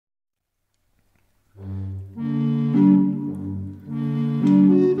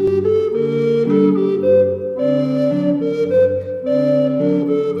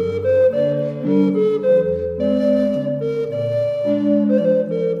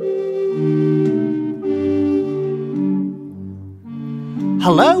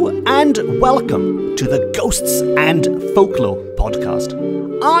Hello and welcome to the Ghosts and Folklore podcast.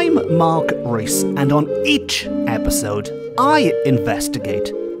 I'm Mark Rees, and on each episode I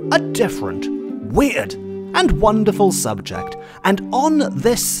investigate a different, weird and wonderful subject. And on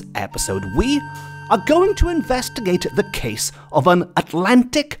this episode we are going to investigate the case of an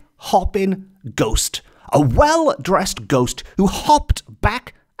Atlantic hopping ghost. A well-dressed ghost who hopped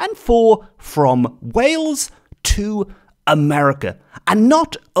back and forth from Wales to America. And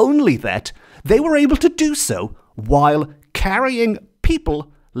not only that, they were able to do so while carrying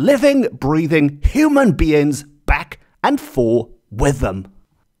people, living, breathing human beings back and forth with them.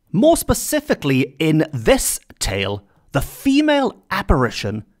 More specifically, in this tale, the female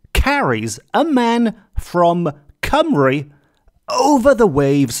apparition carries a man from Cymru over the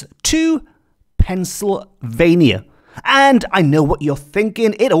waves to Pennsylvania. And I know what you're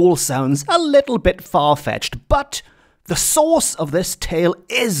thinking, it all sounds a little bit far-fetched, but the source of this tale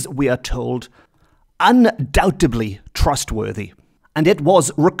is, we are told, undoubtedly trustworthy. And it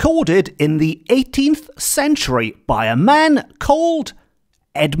was recorded in the 18th century by a man called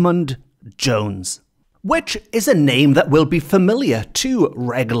Edmund Jones, which is a name that will be familiar to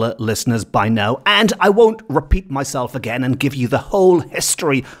regular listeners by now. And I won't repeat myself again and give you the whole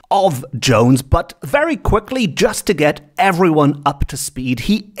history of Jones, but very quickly, just to get everyone up to speed,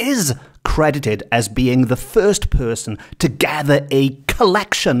 he is credited as being the first person to gather a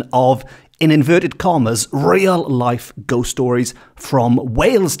collection of, in inverted commas, real-life ghost stories from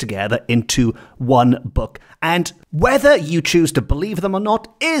Wales together into one book. And whether you choose to believe them or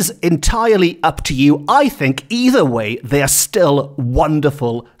not is entirely up to you. I think either way, they are still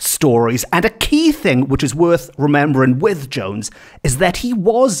wonderful stories. And a key thing which is worth remembering with Jones is that he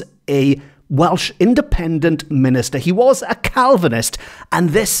was a Welsh independent minister. He was a Calvinist,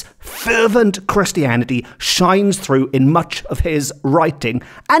 and this fervent Christianity shines through in much of his writing,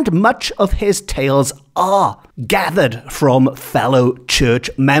 and much of his tales are gathered from fellow church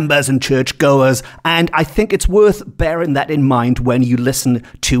members and churchgoers, and I think it's worth bearing that in mind when you listen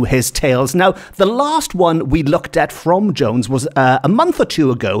to his tales. Now, the last one we looked at from Jones was a month or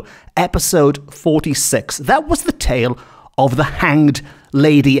two ago, episode 46. That was the tale of the Hanged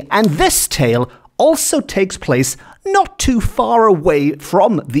Lady, and this tale also takes place not too far away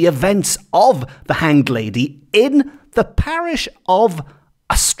from the events of the Hanged Lady in the parish of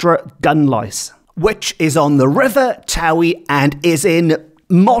Ystradgynlais, which is on the River Towy and is in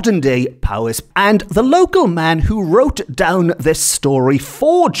modern-day Powys. And the local man who wrote down this story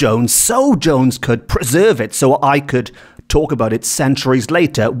for Jones, so Jones could preserve it, so I could talk about it centuries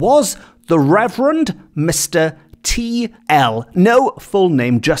later, was the Reverend Mr. T.L. No full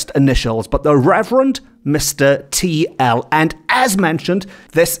name, just initials, but the Reverend Mr. T.L. And as mentioned,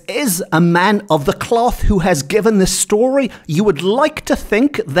 this is a man of the cloth who has given this story. You would like to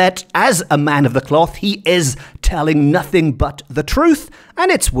think that as a man of the cloth, he is telling nothing but the truth,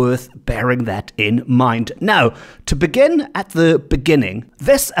 and it's worth bearing that in mind. Now, to begin at the beginning,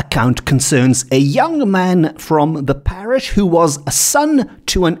 this account concerns a young man from the parish who was a son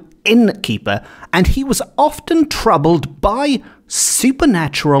to an innkeeper, and he was often troubled by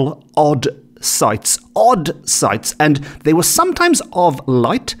supernatural odd sights, and they were sometimes of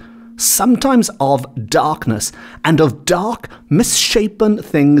light, sometimes of darkness, and of dark, misshapen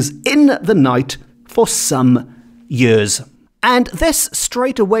things in the night for some years. And this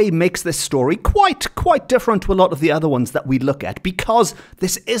straight away makes this story quite different to a lot of the other ones that we look at, because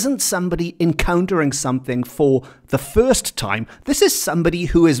this isn't somebody encountering something for the first time. This is somebody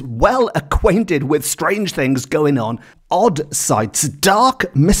who is well acquainted with strange things going on. Odd sights,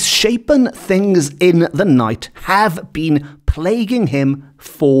 dark, misshapen things in the night have been plaguing him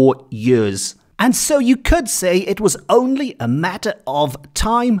for years. And so you could say it was only a matter of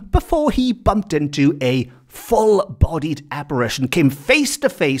time before he bumped into a full-bodied apparition, came face to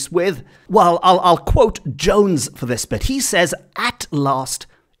face with, well, I'll quote Jones for this bit. He says, "At last,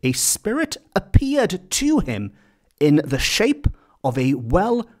 a spirit appeared to him in the shape of a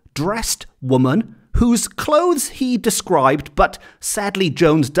well-dressed woman whose clothes he described, but sadly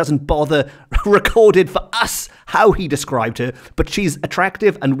Jones doesn't bother recorded for us how he described her, but she's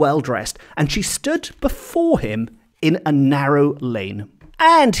attractive and well-dressed, and she stood before him in a narrow lane."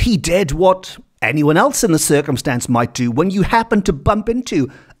 And he did what anyone else in the circumstance might do when you happen to bump into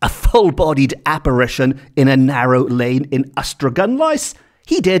a full-bodied apparition in a narrow lane in Ystradgynlais.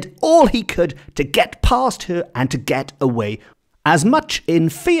 He did all he could to get past her and to get away, as much in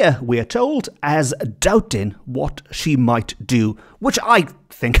fear, we are told, as doubting what she might do, which I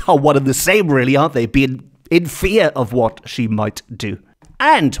think are one and the same, really, aren't they? Being in fear of what she might do.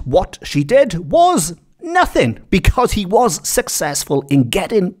 And what she did was Nothing, because he was successful in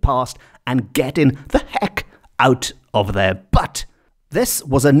getting past and getting the heck out of there. But this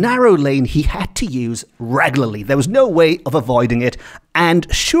was a narrow lane he had to use regularly. There was no way of avoiding it.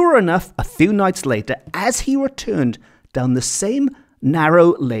 And sure enough, a few nights later, as he returned down the same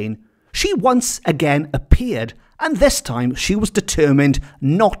narrow lane, she once again appeared, and this time she was determined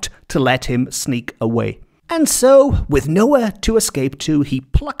not to let him sneak away. And so, with nowhere to escape to, he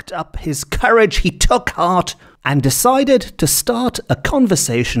plucked up his courage, he took heart, and decided to start a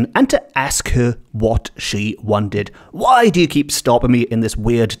conversation and to ask her what she wanted. Why do you keep stopping me in this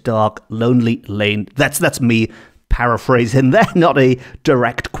weird, dark, lonely lane? That's me paraphrasing there, not a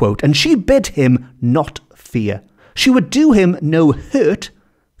direct quote. And she bid him not fear. She would do him no hurt,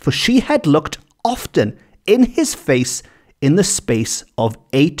 for she had looked often in his face in the space of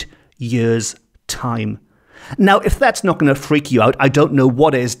 8 years' time. Now, if that's not going to freak you out, I don't know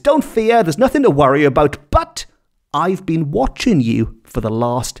what is. Don't fear, there's nothing to worry about, but I've been watching you for the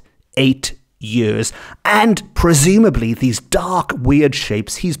last 8 years, and presumably these dark, weird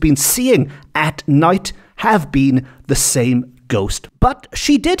shapes he's been seeing at night have been the same ghost. But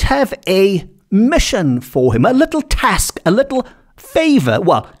she did have a mission for him, a little task, a little favour.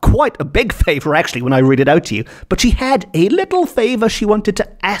 Well, quite a big favour, actually, when I read it out to you. But she had a little favour she wanted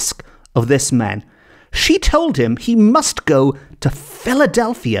to ask of this man. She told him he must go to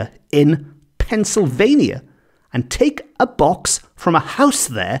Philadelphia in Pennsylvania and take a box from a house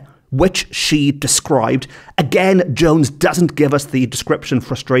there, which she described. Again, Jones doesn't give us the description,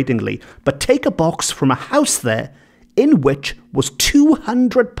 frustratingly, but take a box from a house there in which was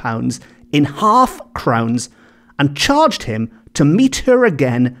 £200 in half-crowns, and charged him to meet her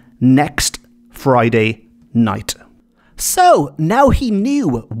again next Friday night. So now he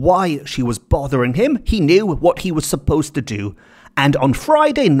knew why she was bothering him, he knew what he was supposed to do, and on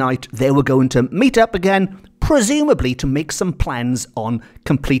Friday night they were going to meet up again, presumably to make some plans on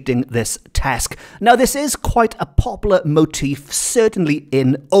completing this task. Now, this is quite a popular motif, certainly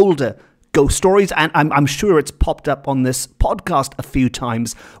in older ghost stories, and I'm sure it's popped up on this podcast a few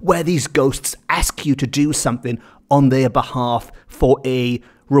times, where these ghosts ask you to do something on their behalf for a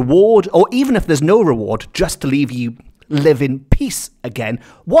reward, or even if there's no reward, just to leave you live in peace again.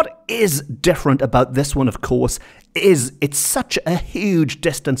 What is different about this one, of course, is it's such a huge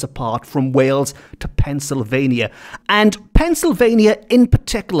distance apart from Wales to Pennsylvania. And Pennsylvania in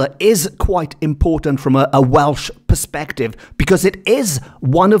particular is quite important from a Welsh perspective, because it is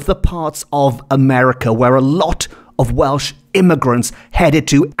one of the parts of America where a lot of Welsh immigrants headed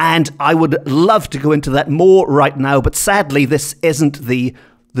to. And I would love to go into that more right now, but sadly this isn't the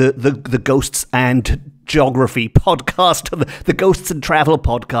Ghosts and Geography podcast, the Ghosts and Travel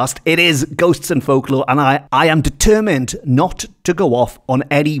podcast. It is Ghosts and Folklore, and I am determined not to go off on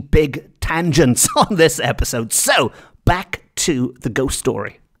any big tangents on this episode. So, back to the ghost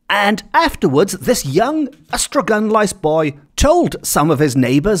story. And afterwards, this young Ystradgynlais boy told some of his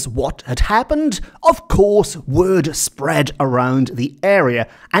neighbours what had happened. Of course, word spread around the area,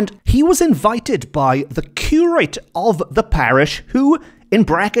 and he was invited by the curate of the parish, who, in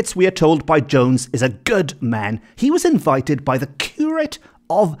brackets, we are told by Jones, is a good man. He was invited by the curate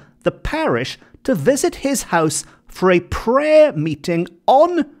of the parish to visit his house for a prayer meeting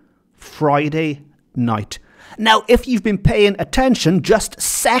on Friday night. Now, if you've been paying attention, just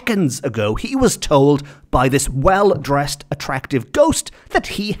seconds ago, he was told by this well-dressed, attractive ghost that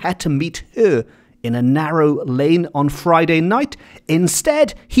he had to meet her in a narrow lane on Friday night.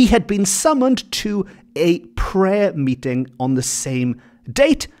 Instead, he had been summoned to a prayer meeting on the same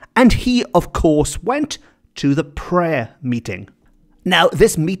date, and he, of course, went to the prayer meeting. Now,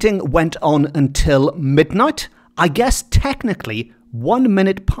 this meeting went on until midnight. I guess technically 1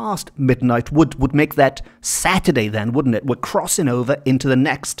 minute past midnight would make that Saturday then, wouldn't it? We're crossing over into the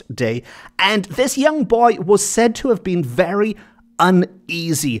next day. And this young boy was said to have been very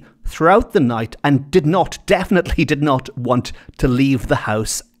uneasy throughout the night and definitely did not want to leave the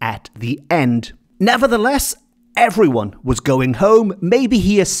house at the end. Nevertheless, everyone was going home. Maybe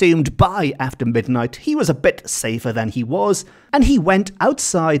he assumed by after midnight he was a bit safer than he was, and he went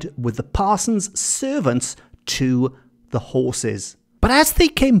outside with the parson's servants to the horses. But as they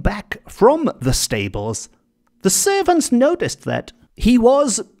came back from the stables, the servants noticed that he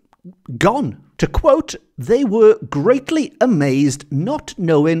was gone. To quote, they were greatly amazed, not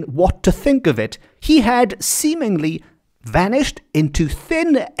knowing what to think of it. He had seemingly vanished into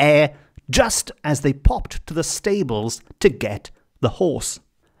thin air just as they popped to the stables to get the horse.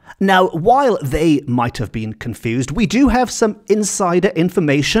 Now, while they might have been confused, we do have some insider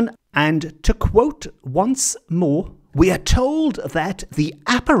information, and to quote once more, we are told that the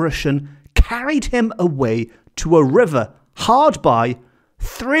apparition carried him away to a river hard by,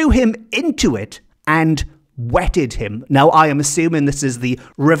 threw him into it, and wetted him. Now, I am assuming this is the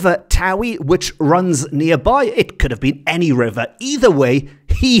River Towie, which runs nearby. It could have been any river. Either way,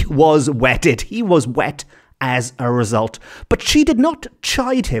 he was wetted. He was wet as a result. But she did not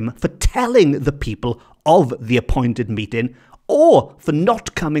chide him for telling the people of the appointed meeting, or for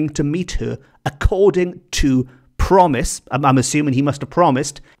not coming to meet her according to promise. I'm assuming he must have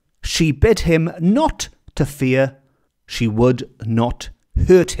promised. She bid him not to fear. She would not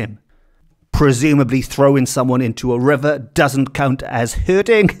hurt him. Presumably throwing someone into a river doesn't count as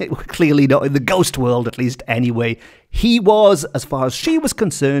hurting. Clearly not in the ghost world, at least anyway. He was, as far as she was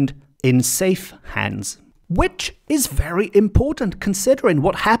concerned, in safe hands. Which is very important considering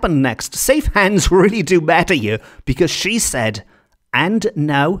what happened next. Safe hands really do matter here, because she said, "And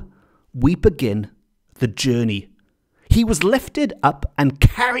now we begin the journey." He was lifted up and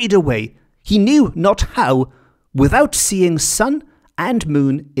carried away, he knew not how, without seeing sun and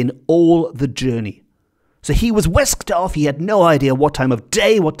moon in all the journey. So he was whisked off. He had no idea what time of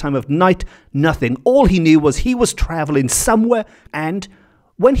day, what time of night, nothing. All he knew was he was traveling somewhere, and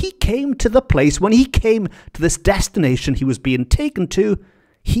when he came to the place, when he came to this destination he was being taken to,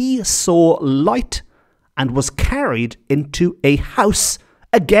 he saw light and was carried into a house.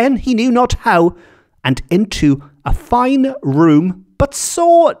 Again, he knew not how, and into a fine room, but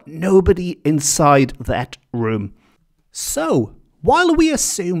saw nobody inside that room. So, while we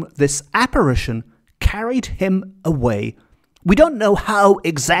assume this apparition carried him away, we don't know how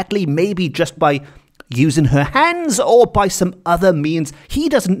exactly, maybe just by using her hands or by some other means. He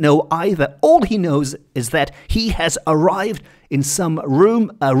doesn't know either. All he knows is that he has arrived in some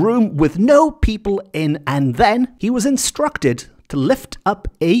room, a room with no people in, and then he was instructed to lift up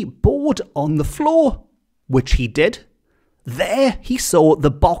a board on the floor, which he did. There he saw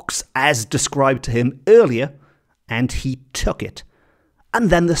the box as described to him earlier, and he took it. And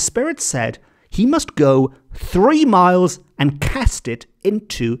then the spirit said he must go 3 miles and cast it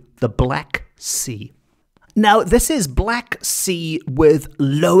into the Black Sea. Now, this is Black Sea with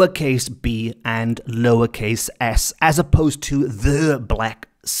lowercase b and lowercase s, as opposed to the Black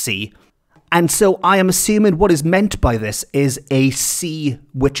Sea. And so I am assuming what is meant by this is a sea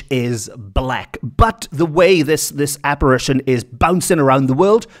which is black. But the way this apparition is bouncing around the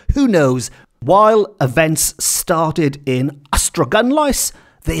world, who knows? While events started in Ystradgynlais,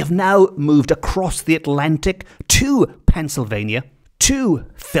 they have now moved across the Atlantic to Pennsylvania, to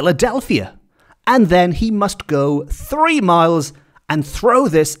Philadelphia. And then he must go 3 miles and throw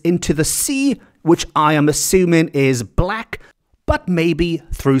this into the sea, which I am assuming is black, but maybe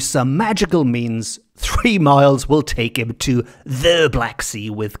through some magical means, 3 miles will take him to the Black Sea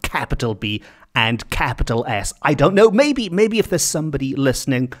with capital B and capital S. I don't know, maybe if there's somebody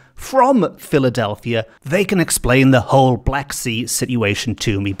listening from Philadelphia, they can explain the whole Black Sea situation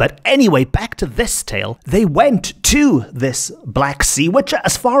to me. But anyway, back to this tale. They went to this Black Sea, which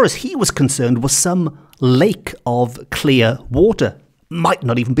as far as he was concerned was some lake of clear water. Might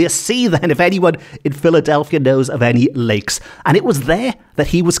not even be a sea then, if anyone in Philadelphia knows of any lakes. And it was there that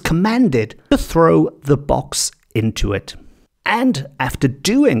he was commanded to throw the box into it. And after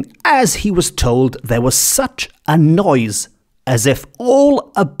doing as he was told, there was such a noise as if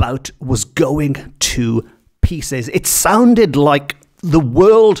all about was going to pieces. It sounded like the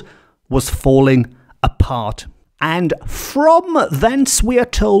world was falling apart. And from thence, we are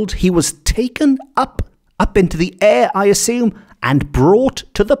told, he was taken up into the air, I assume, and brought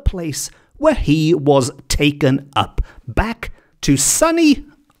to the place where he was taken up, back to sunny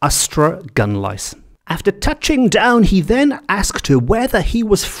Ystradgynlais. After touching down, he then asked her whether he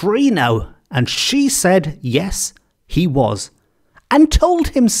was free now, and she said yes, he was, and told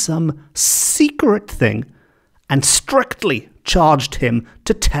him some secret thing, and strictly charged him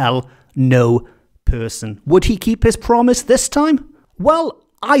to tell no person. Would he keep his promise this time? Well,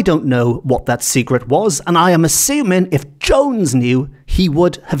 I don't know what that secret was, and I am assuming if Jones knew, he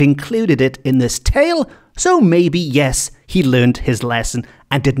would have included it in this tale, so maybe, yes, he learned his lesson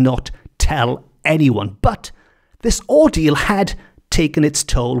and did not tell anyone. But this ordeal had taken its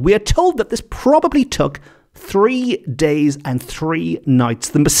toll. We are told that this probably took 3 days and 3 nights.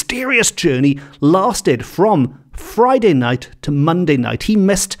 The mysterious journey lasted from Friday night to Monday night. He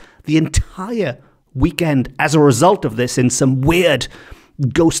missed the entire weekend as a result of this in some weird,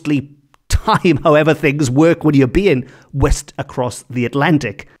 ghostly time, however things work when you're being whisked across the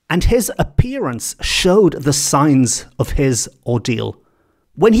Atlantic. And his appearance showed the signs of his ordeal.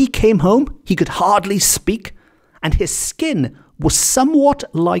 When he came home, he could hardly speak, and his skin was somewhat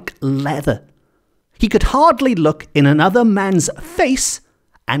like leather. He could hardly look in another man's face,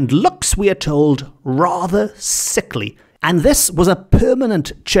 and looks, we are told, rather sickly. And this was a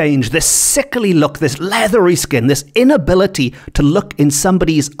permanent change, this sickly look, this leathery skin, this inability to look in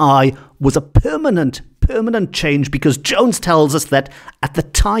somebody's eye was a permanent change, because Jones tells us that at the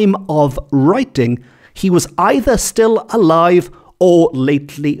time of writing, he was either still alive or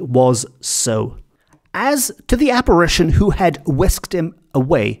lately was so. As to the apparition who had whisked him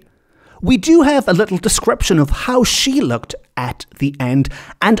away, we do have a little description of how she looked at the end,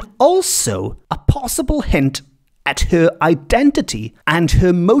 and also a possible hint at her identity and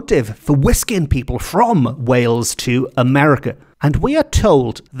her motive for whisking people from Wales to America. And we are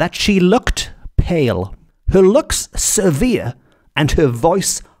told that she looked pale, her looks severe, and her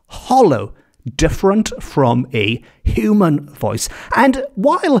voice hollow, different from a human voice. And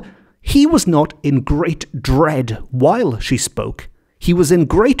while he was not in great dread while she spoke, he was in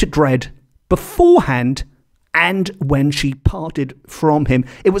great dread beforehand and when she parted from him.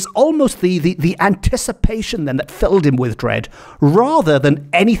 It was almost the anticipation then that filled him with dread, rather than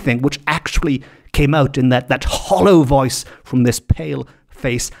anything which actually came out in that hollow voice from this pale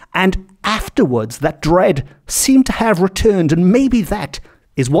face. And afterwards, that dread seemed to have returned, and maybe that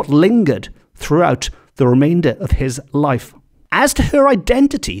is what lingered throughout the remainder of his life. As to her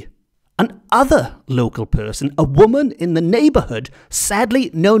identity, an other local person, a woman in the neighbourhood, sadly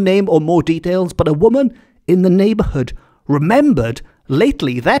no name or more details, but a woman in the neighbourhood, remembered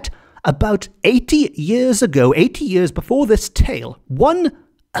lately that about 80 years ago, 80 years before this tale, one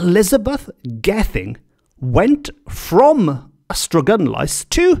Elizabeth Gething went from Ystradgynlais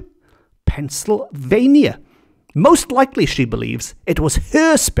to Pennsylvania. Most likely, she believes, it was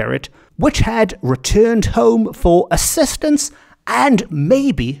her spirit which had returned home for assistance, and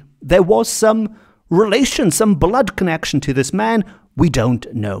maybe there was some relation, some blood connection to this man. We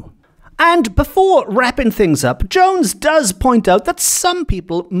don't know. And before wrapping things up, Jones does point out that some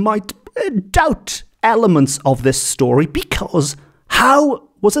people might doubt elements of this story, because how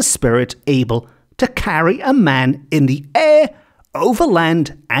was a spirit able to carry a man in the air, over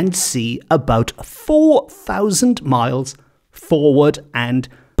land and sea, about 4,000 miles forward and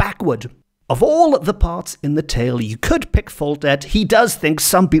backward? Of all the parts in the tale you could pick fault at, he does think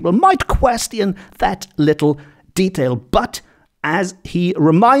some people might question that little detail, but as he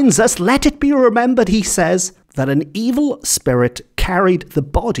reminds us, let it be remembered, he says, that an evil spirit carried the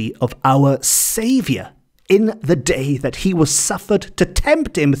body of our Saviour in the day that he was suffered to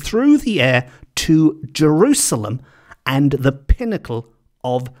tempt him through the air to Jerusalem and the pinnacle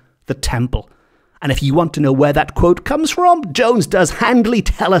of the temple. And if you want to know where that quote comes from, Jones does handily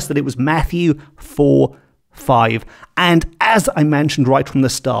tell us that it was Matthew 4:5. And as I mentioned right from the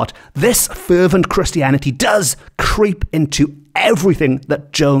start, this fervent Christianity does creep into everything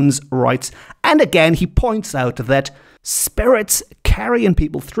that Jones writes. And again, he points out that spirits carrying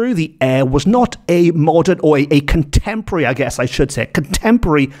people through the air was not a modern, or a contemporary, I guess I should say,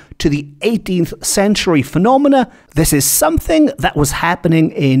 contemporary to the 18th century phenomena. This is something that was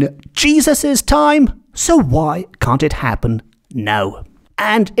happening in Jesus's time, so why can't it happen now?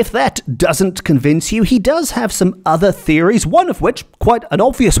 And if that doesn't convince you, he does have some other theories, one of which, quite an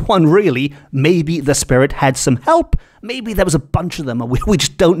obvious one really, maybe the spirit had some help, maybe there was a bunch of them and we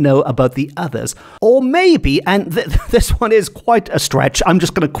just don't know about the others. Or maybe, and this one is quite a stretch, I'm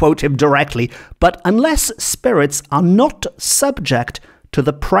just going to quote him directly, but unless spirits are not subject to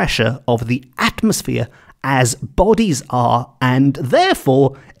the pressure of the atmosphere as bodies are, and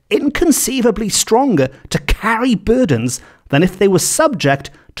therefore inconceivably stronger to carry burdens than if they were subject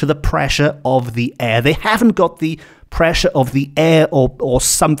to the pressure of the air. They haven't got the pressure of the air or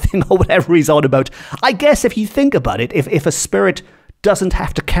something, or whatever he's on about. I guess if you think about it, if a spirit doesn't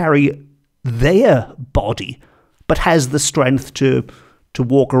have to carry their body, but has the strength to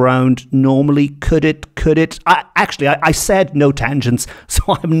walk around normally, could it? I said no tangents, so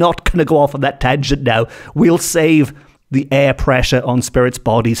I'm not going to go off on that tangent now. We'll save the air pressure on spirits'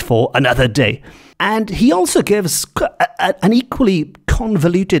 bodies for another day. And he also gives an equally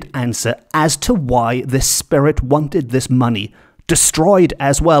convoluted answer as to why this spirit wanted this money destroyed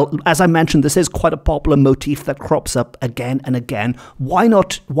as well. As I mentioned, this is quite a popular motif that crops up again and again. Why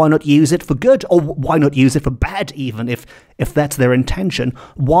not use it for good? Or why not use it for bad, even if that's their intention?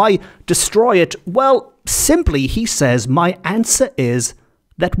 Why destroy it? Well, simply, he says, my answer is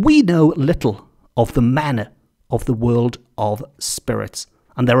that we know little of the manner of the world of spirits.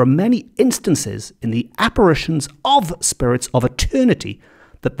 And there are many instances in the apparitions of spirits of eternity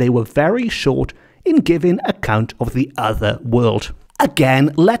that they were very short in giving account of the other world.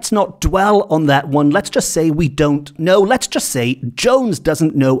 Again, let's not dwell on that one. Let's just say we don't know. Let's just say Jones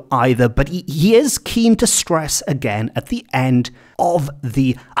doesn't know either, but he is keen to stress again at the end of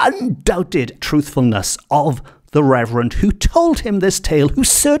the undoubted truthfulness of the Reverend who told him this tale, who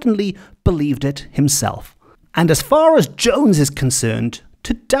certainly believed it himself. And as far as Jones is concerned,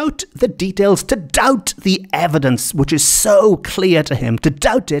 to doubt the details, to doubt the evidence which is so clear to him, to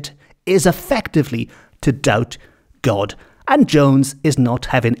doubt it is effectively to doubt God. And Jones is not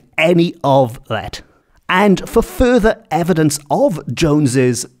having any of that. And for further evidence of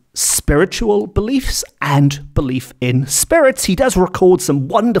Jones's spiritual beliefs and belief in spirits, he does record some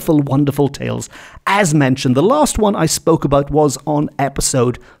wonderful, wonderful tales. As mentioned, the last one I spoke about was on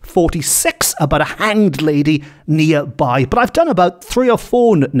episode 46 about a hanged lady nearby. But I've done about 3 or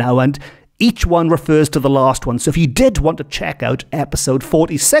 4 now, and each one refers to the last one. So if you did want to check out episode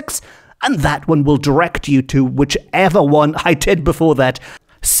 46, and that one will direct you to whichever one I did before that.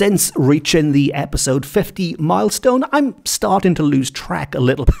 Since reaching the episode 50 milestone, I'm starting to lose track a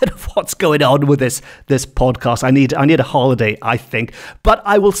little bit of what's going on with this podcast. I need a holiday, I think. But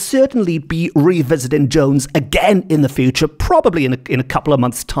I will certainly be revisiting Jones again in the future, probably in a couple of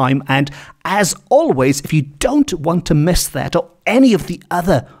months' time. And as always, if you don't want to miss that or any of the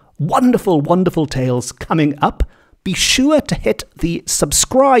other wonderful, wonderful tales coming up, be sure to hit the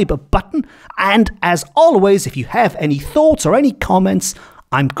subscribe button. And as always, if you have any thoughts or any comments,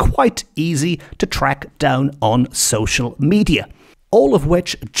 I'm quite easy to track down on social media. All of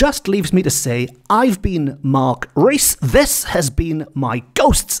which just leaves me to say, I've been Mark Rees. This has been my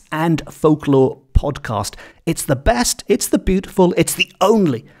Ghosts and Folklore podcast. It's the best, it's the beautiful, it's the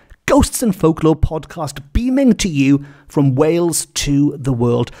only Ghosts and Folklore podcast beaming to you from Wales to the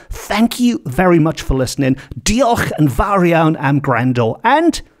world. Thank you very much for listening. Diolch yn fawr iawn am gwrando.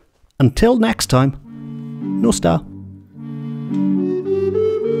 And until next time, nos da.